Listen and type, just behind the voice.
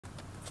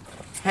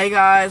Hey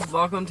guys,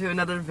 welcome to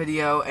another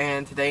video,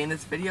 and today in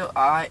this video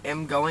I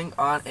am going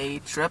on a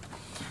trip.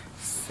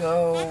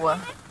 So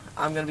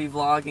I'm going to be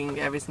vlogging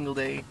every single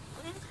day,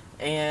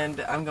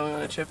 and I'm going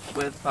on a trip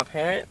with my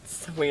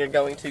parents. We are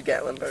going to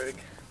Gatlinburg,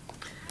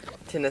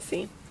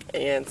 Tennessee,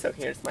 and so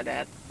here's my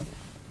dad.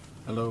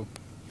 Hello.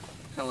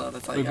 Hello,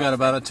 that's all We've got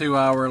about a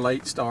 2-hour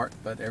late start,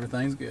 but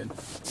everything's good.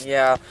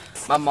 Yeah,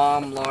 my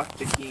mom locked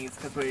the keys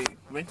because we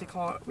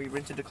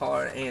rented a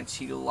car and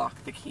she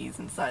locked the keys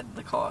inside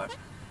the car.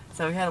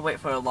 So we had to wait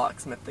for a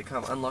locksmith to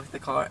come unlock the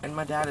car, and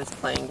my dad is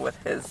playing with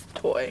his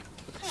toy.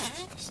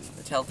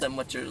 Tell them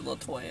what your little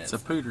toy is.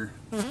 It's a pooter.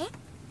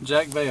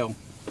 Jack Vale.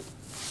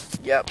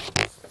 Yep.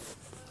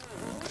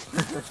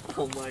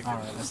 Oh my god.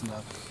 Alright, that's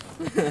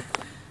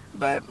enough.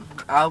 But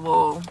I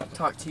will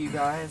talk to you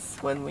guys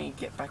when we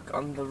get back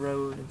on the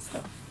road and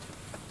stuff.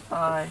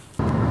 Bye.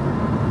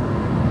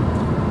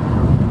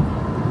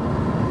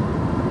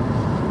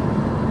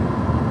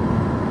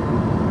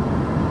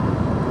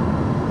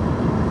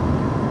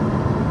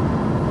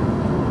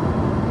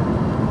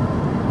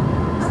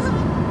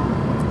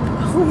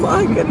 Oh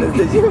my goodness,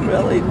 did you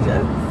really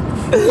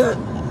just...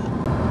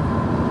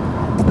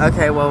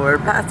 Okay, well, we're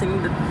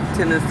passing the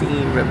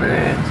Tennessee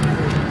River.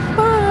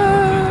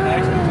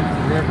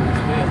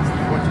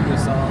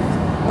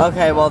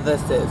 Okay, well,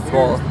 this is,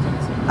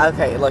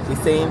 okay, look, you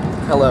see?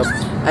 Hello.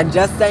 And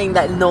just saying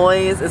that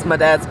noise is my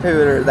dad's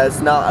pooter.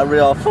 That's not a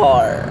real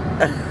fart.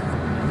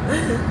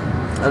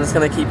 I'm just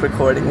gonna keep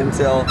recording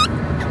until,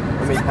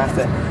 let me pass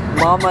it.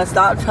 Mama,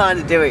 stop trying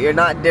to do it. You're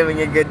not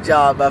doing a good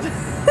job of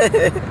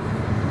it.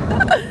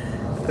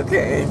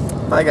 Okay,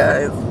 bye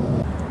guys.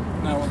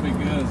 Now what would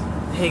be good?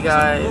 Hey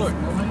guys,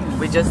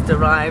 we just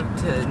arrived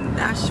to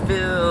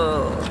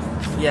Nashville.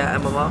 Yeah,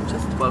 and my mom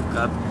just woke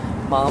up.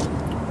 Mom,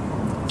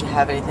 do you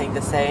have anything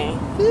to say?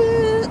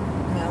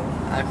 No.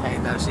 Okay,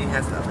 no, she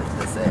has nothing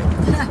to say.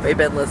 We've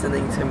been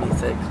listening to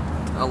music,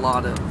 a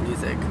lot of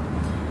music.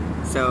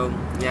 So,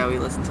 yeah, we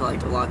listened to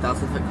like a lot of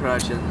Thousand Foot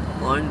Crush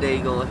and Lauren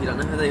Daigle. If you don't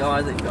know who they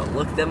are, then go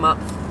look them up,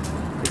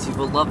 because you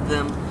will love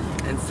them.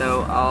 And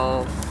so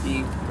I'll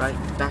be right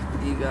back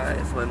with you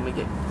guys when we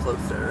get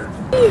closer.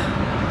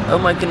 Oh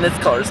my goodness,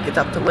 cars, get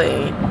out the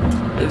way.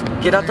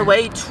 Get out the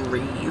way,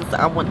 trees.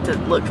 I want to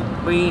look.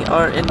 We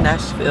are in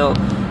Nashville.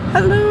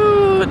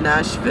 Hello,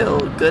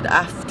 Nashville. Good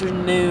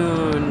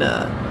afternoon.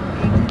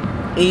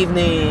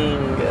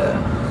 Evening.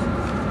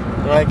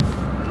 Like,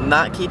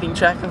 not keeping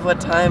track of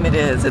what time it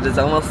is. It is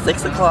almost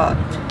 6 o'clock.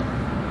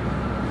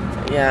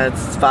 Yeah,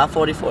 it's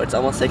 5:44. It's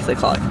almost 6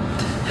 o'clock.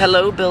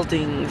 Hello,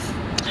 buildings.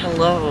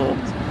 Hello.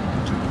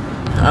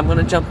 I'm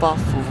gonna jump off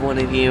of one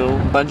of you.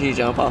 Bungee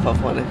jump off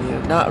of one of you.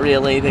 Not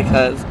really,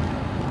 because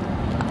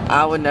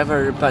I would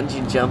never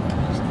bungee jump,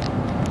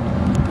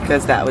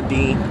 because that would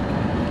be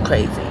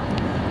crazy.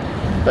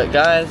 But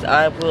guys,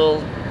 I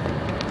will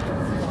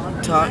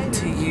talk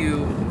to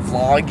you,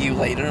 vlog you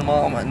later,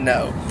 Mama.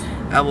 No.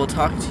 I will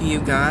talk to you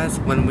guys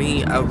when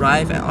we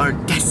arrive at our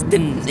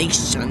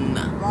destination.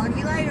 Vlog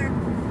you later.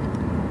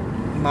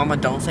 Mama,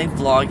 don't say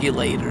vlog you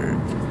later.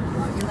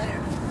 Vlog you later.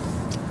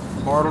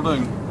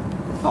 Bartle-do.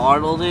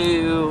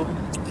 Bartle-do.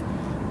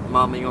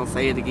 Mama, you gonna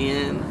say it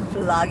again?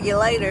 Vlog you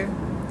later.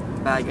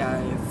 Bye,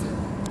 guys.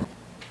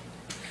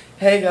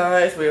 Hey,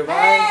 guys, we arrived.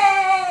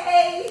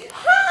 Hey!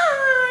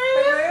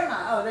 Hi! Where am I?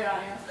 Oh, there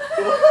I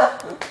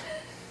am.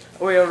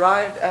 We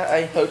arrived at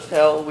a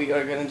hotel. We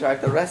are gonna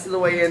drive the rest of the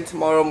way in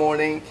tomorrow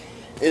morning.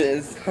 It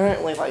is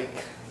currently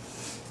like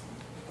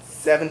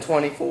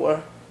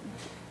 7:24.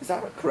 Is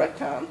that the correct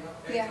time?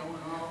 Yeah.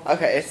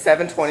 Okay, it's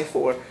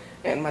 7:24,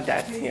 and my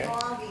dad's here.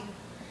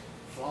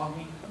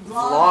 Vlogging.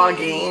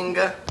 Vlogging.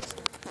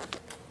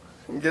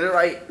 Get it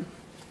right.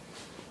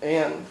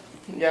 And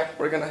yeah,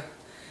 we're gonna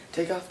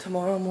take off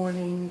tomorrow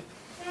morning.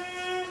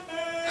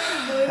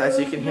 As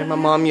you can hear my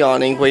mom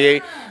yawning,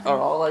 we are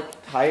all like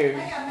tired.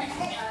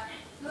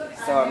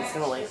 So I'm just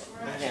gonna lay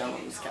down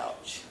on this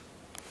couch.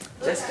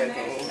 Just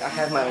joking, I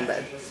have my own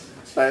bed.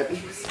 But,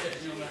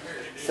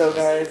 so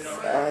guys,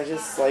 I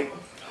just like,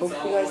 hope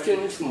you guys tune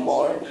in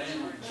tomorrow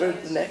for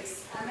the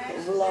next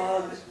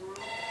vlog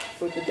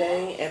for the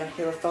day. And I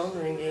hear a phone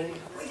ringing.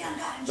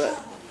 But,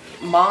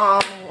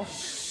 Mom,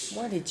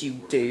 what did you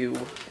do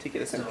to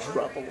get us in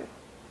trouble?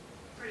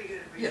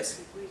 Yes.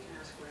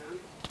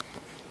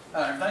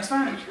 Everything's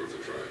fine.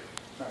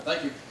 Alright,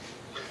 thank you.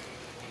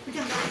 We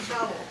got in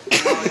trouble.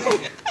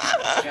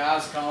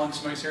 Guys calling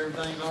just make sure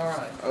everything's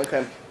alright.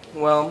 Okay,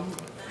 well,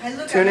 Hey,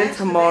 look, tune I in matched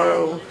the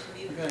tomorrow. bed.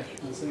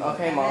 Okay.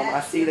 Okay, Mom,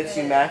 I see that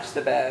you matched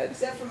the bed.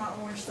 Except for my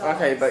orange socks.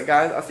 Okay, but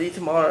guys, I'll see you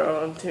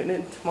tomorrow. Tune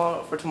in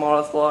tomorrow for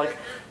tomorrow's vlog.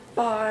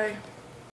 Bye.